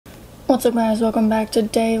What's up, guys? Welcome back.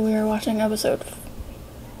 Today we are watching episode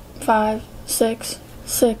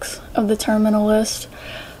 6 of the Terminal List.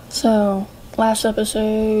 So, last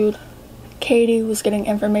episode, Katie was getting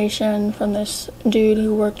information from this dude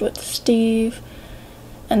who worked with Steve,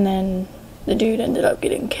 and then the dude ended up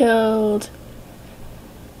getting killed,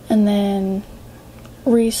 and then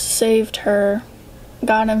Reese saved her,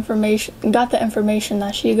 got the information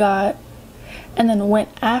that she got, and then went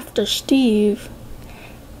after Steve.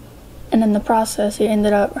 And in the process, he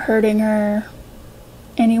ended up hurting her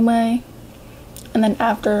anyway. And then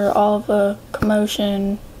after all of the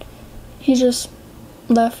commotion, he just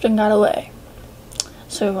left and got away.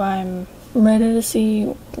 So I'm ready to see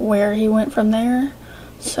where he went from there.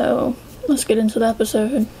 So let's get into the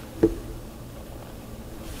episode.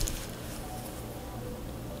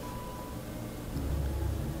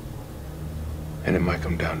 And it might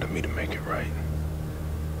come down to me to make it right.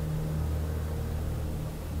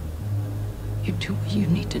 You do what you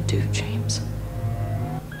need to do, James.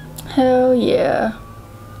 Hell yeah.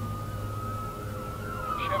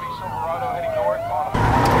 Chevy Silverado heading north on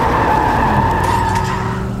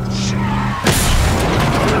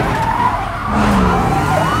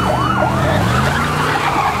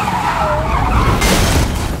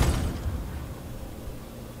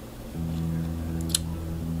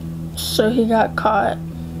So he got caught.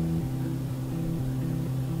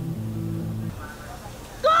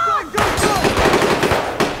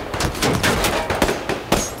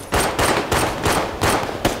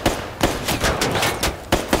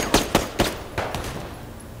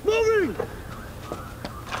 What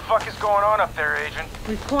the fuck is going on up there, Agent?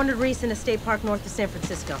 We've cornered Reese in a state park north of San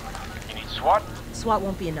Francisco. You need SWAT? SWAT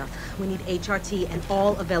won't be enough. We need HRT and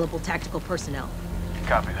all available tactical personnel.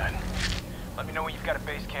 Copy that. Let me know when you've got a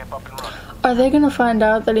base camp up and running. Are they gonna find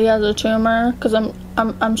out that he has a tumor? Cause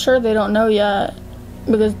I'm sure they don't know yet,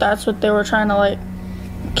 because that's what they were trying to like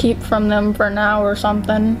keep from them for now or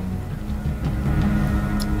something.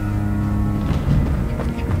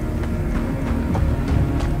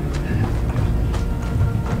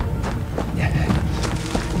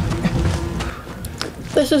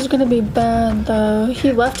 This is gonna be bad though.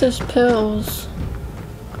 He left his pills,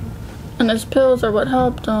 and his pills are what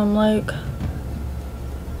helped him. Like,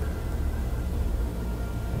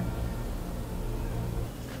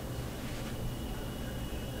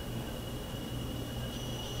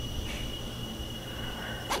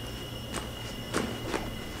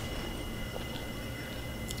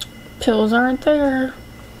 pills aren't there.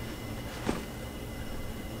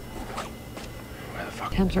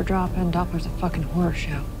 Temps are dropping. Doppler's a fucking horror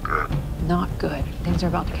show. Good. Not good. Things are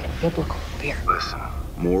about to get biblical here. Listen,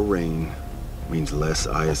 more rain means less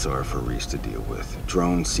ISR for Reese to deal with.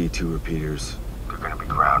 Drone C2 repeaters, they're gonna be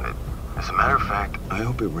grounded. As a matter of fact, I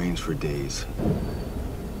hope it rains for days.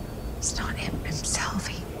 It's not him himself.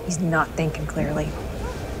 He's not thinking clearly.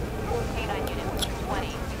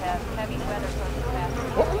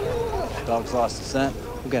 Dog's lost the scent.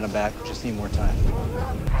 We'll get him back. Just need more time.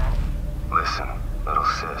 Listen, little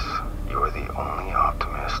sis, you're the only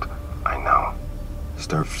optimist I know.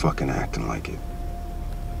 Start fucking acting like it.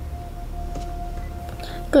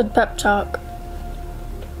 Good pep talk.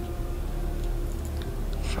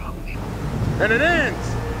 What's wrong with me? And it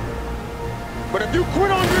ends. But if you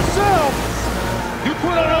quit on yourself, you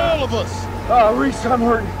quit on all of us. Reese, I'm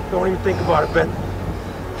hurting. Don't even think about it, Ben.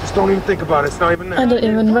 Just don't even think about it. It's not even there. I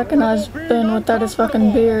didn't even recognize Ben without his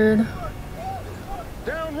fucking beard.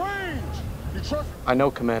 Downrange. You trust? I know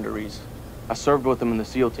Commander Reese. I served with him in the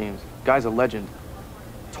SEAL teams. Guy's a legend.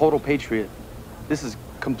 Total patriot. This is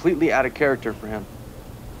completely out of character for him.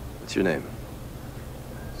 What's your name?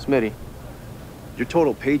 Smitty. Your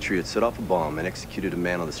total patriot set off a bomb and executed a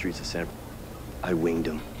man on the streets of San Francisco. I winged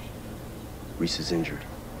him. Reese is injured.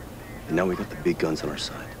 And now we got the big guns on our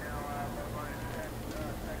side.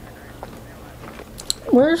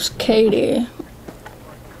 Where's Katie?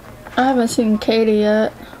 I haven't seen Katie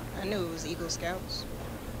yet. I knew it was Eagle Scouts.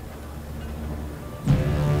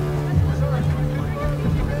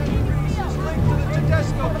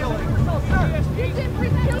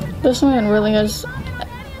 This man really has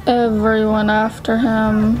everyone after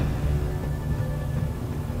him.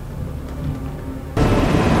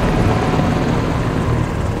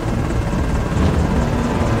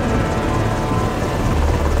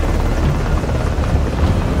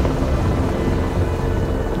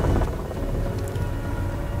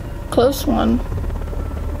 Close one.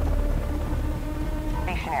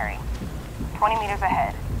 Stationary. 20 meters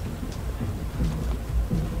ahead.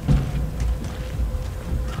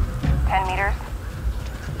 10 meters.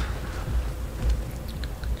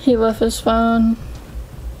 He left his phone.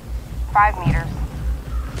 5 meters.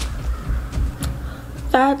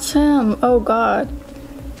 That's him. Oh god.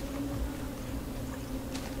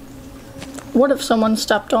 What if someone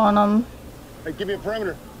stepped on him? Hey, give me a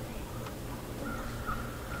perimeter.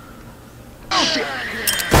 Hey,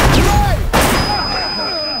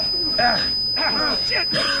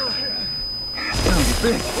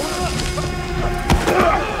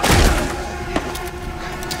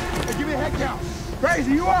 give me a head count.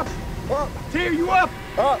 Crazy, you up? Up. T, you up?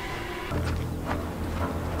 Up.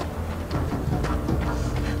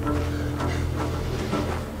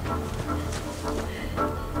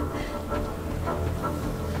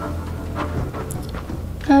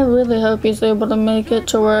 I really hope he's able to make it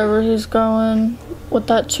to wherever he's going with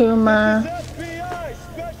that tumor. FBI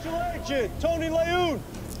Special Agent Tony Leon.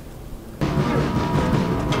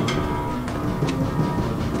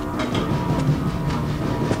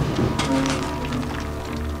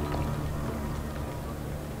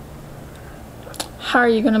 How are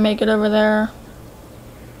you gonna make it over there?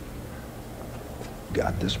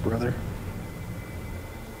 Got this, brother?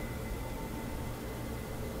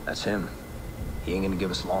 That's him. He ain't gonna give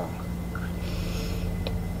us long.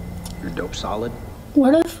 Your dope solid?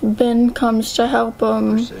 What if Ben comes to help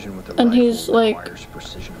him and he's like,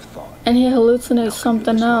 and he hallucinates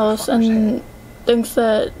something else and thinks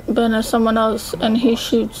that Ben is someone else and he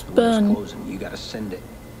shoots Ben? You gotta send it.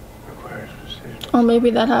 Or maybe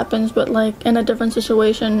that happens, but like in a different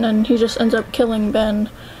situation and he just ends up killing Ben.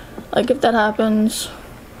 Like if that happens.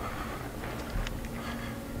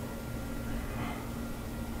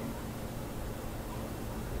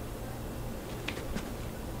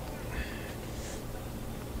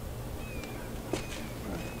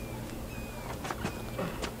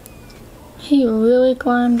 He really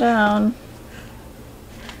climbed down.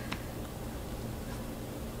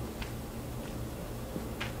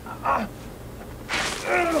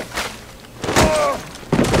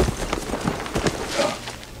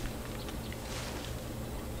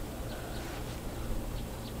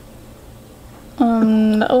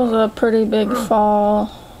 That was a pretty big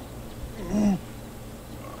fall.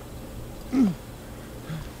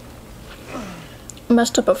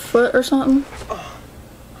 Messed up a foot or something?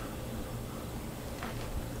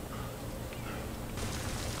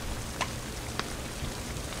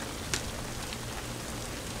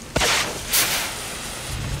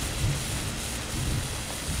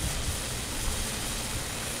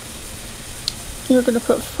 You're gonna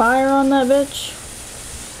put fire on that bitch?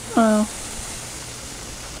 Oh.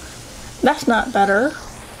 That's not better.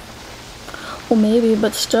 Well, maybe,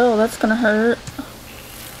 but still, that's gonna hurt.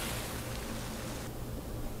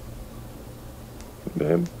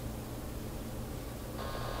 Babe?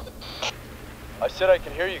 I said I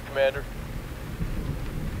can hear you, Commander.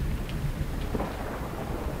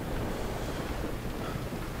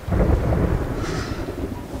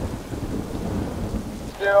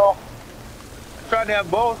 Still, I tried to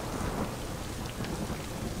have both.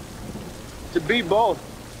 To be both.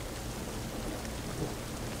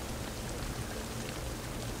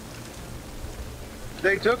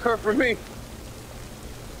 They took her from me.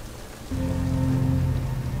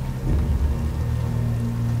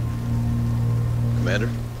 Commander?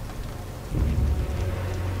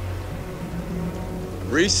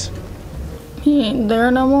 Reese? He ain't there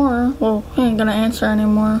no more. Well, he ain't gonna answer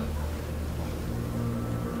anymore.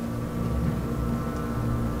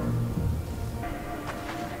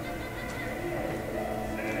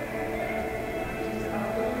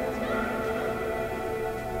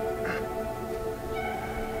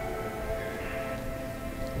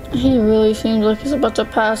 He really seems like he's about to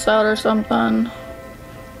pass out or something.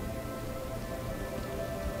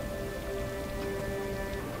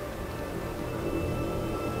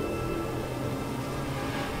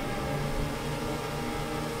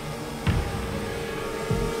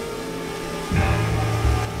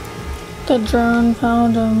 The drone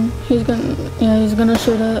found him. He's gonna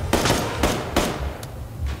shoot it.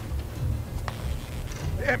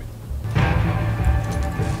 Damn it.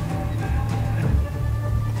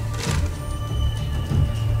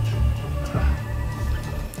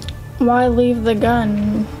 Why leave the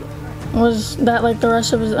gun? Was that like the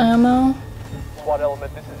rest of his ammo? SWAT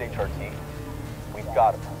element, this is HRT. We've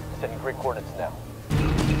got him. Sending grid coordinates now.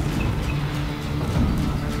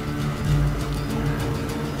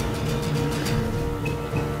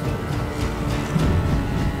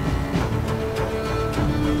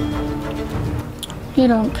 He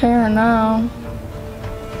don't care now.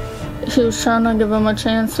 He was trying to give him a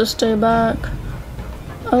chance to stay back.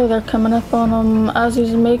 Oh, they're coming up on him as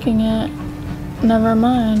he's making it. Never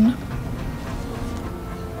mind.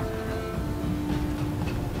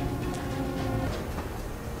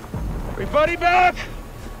 Everybody back!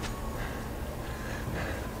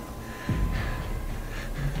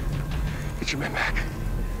 Get your men back.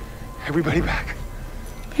 Everybody back.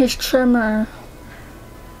 His trimmer.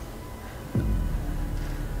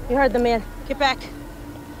 You heard the man. Get back.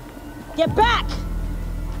 Get back!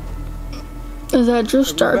 Is that Drew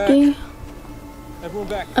Starkey? Everyone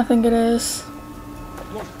back. I think it is.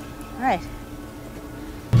 All right.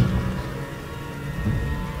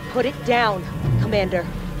 Put it down, Commander.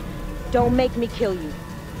 Don't make me kill you.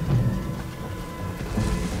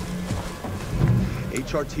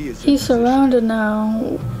 HRT is... He's surrounded now.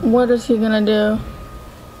 What is he gonna do?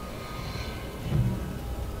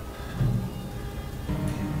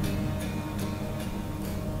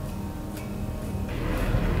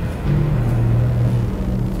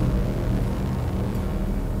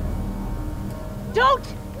 Don't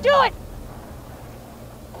do it!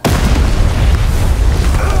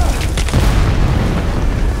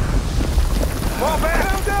 Fall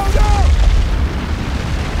back! Down, down!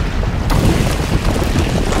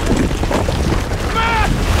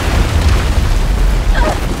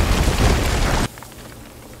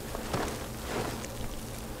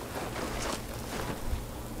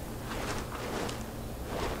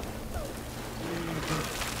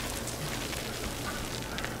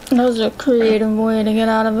 That was a creative way to get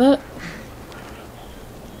out of it.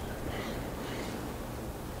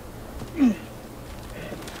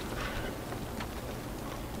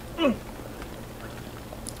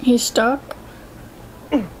 He's stuck.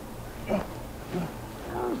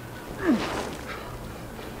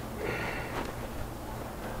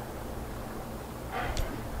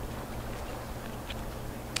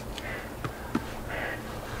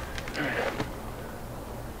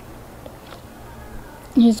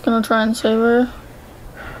 He's gonna try and save her.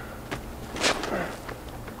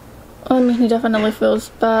 I mean, he definitely feels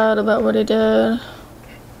bad about what he did.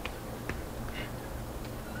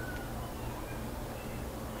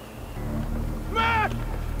 Back!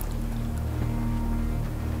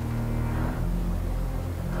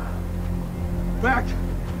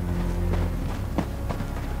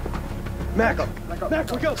 Mac,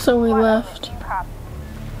 Mac, wake up! So we left.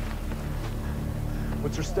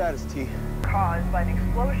 What's her status, T? Caused by an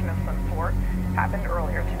explosion of some sort happened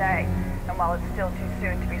earlier today. And while it's still too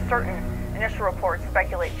soon to be certain, initial reports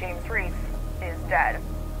speculate James Reese is dead.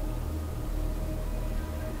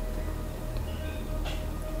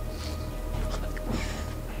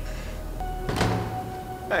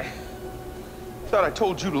 Hey, thought I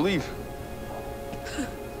told you to leave.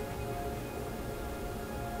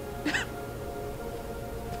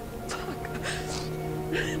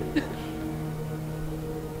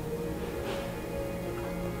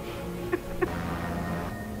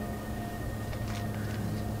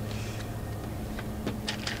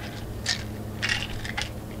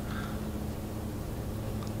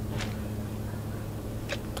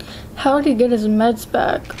 How did he get his meds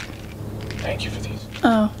back? Thank you for these.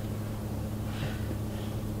 Oh.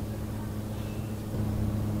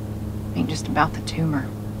 Ain't just about the tumor.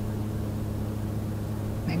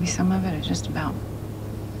 Maybe some of it is just about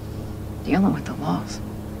dealing with the loss.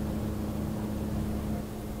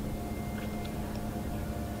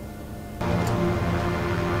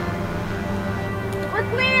 We're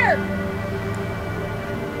clear!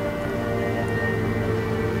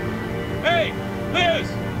 Hey, Liz!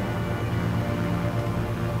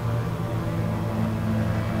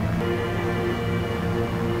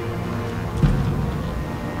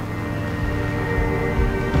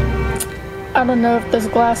 I don't know if those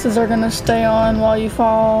glasses are gonna stay on while you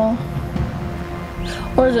fall.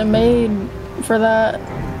 Or is it made for that?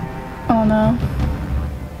 I don't know.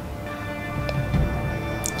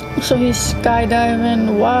 So he's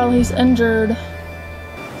skydiving while he's injured.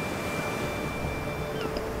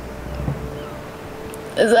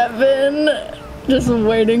 Is that Vin? Just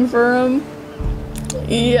waiting for him?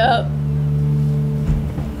 Yep.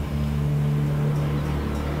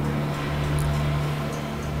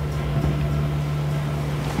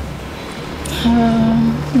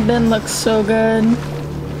 Ben looks so good.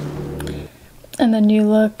 And then you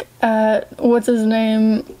look at, what's his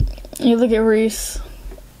name? You look at Reese.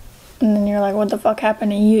 And then you're like, what the fuck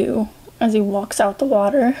happened to you? As he walks out the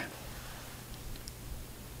water.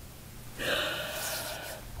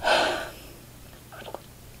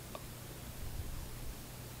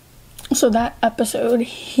 So that episode,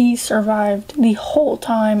 he survived the whole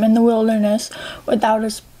time in the wilderness without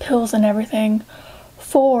his pills and everything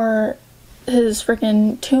for his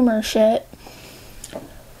freaking tumor shit.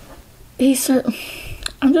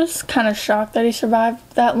 I'm just kind of shocked that he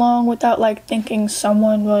survived that long without like thinking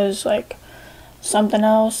someone was like something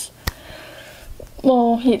else.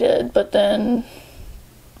 Well, he did, but then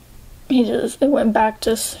it went back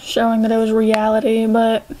to showing that it was reality.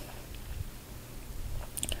 But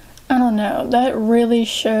know, that really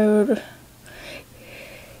showed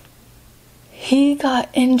he got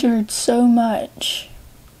injured so much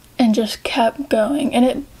and just kept going, and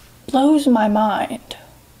it blows my mind.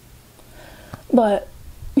 But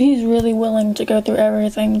he's really willing to go through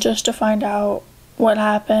everything just to find out what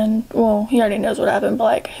happened. Well, he already knows what happened, but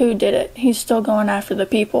like, who did it? He's still going after the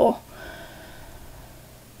people.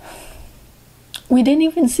 We didn't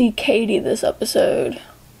even see Katie this episode.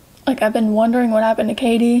 Like, I've been wondering what happened to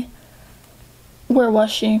Katie. Where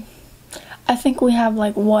was she? I think we have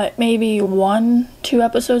like, what, maybe 1-2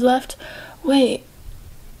 episodes left? Wait,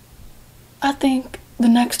 I think the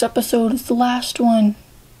next episode is the last one.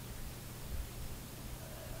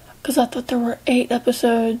 Because I thought there were 8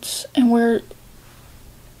 episodes, and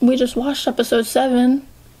we just watched episode 7.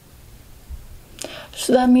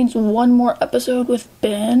 So that means one more episode with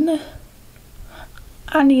Ben.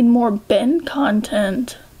 I need more Ben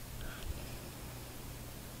content.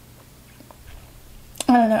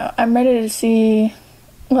 I don't know. I'm ready to see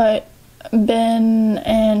what Ben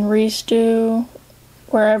and Reese do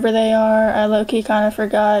wherever they are. I low-key kind of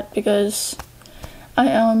forgot because I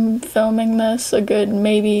am filming this a good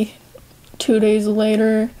maybe 2 days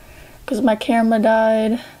later because my camera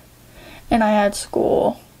died and I had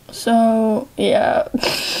school. So, yeah.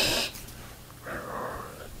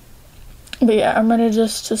 But yeah, I'm ready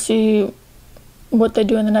just to see what they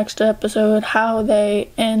do in the next episode, how they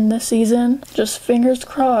end the season. Just fingers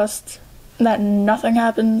crossed that nothing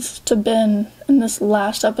happens to Ben in this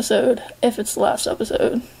last episode, if it's the last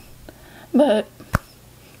episode. But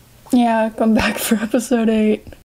yeah, come back for episode 8.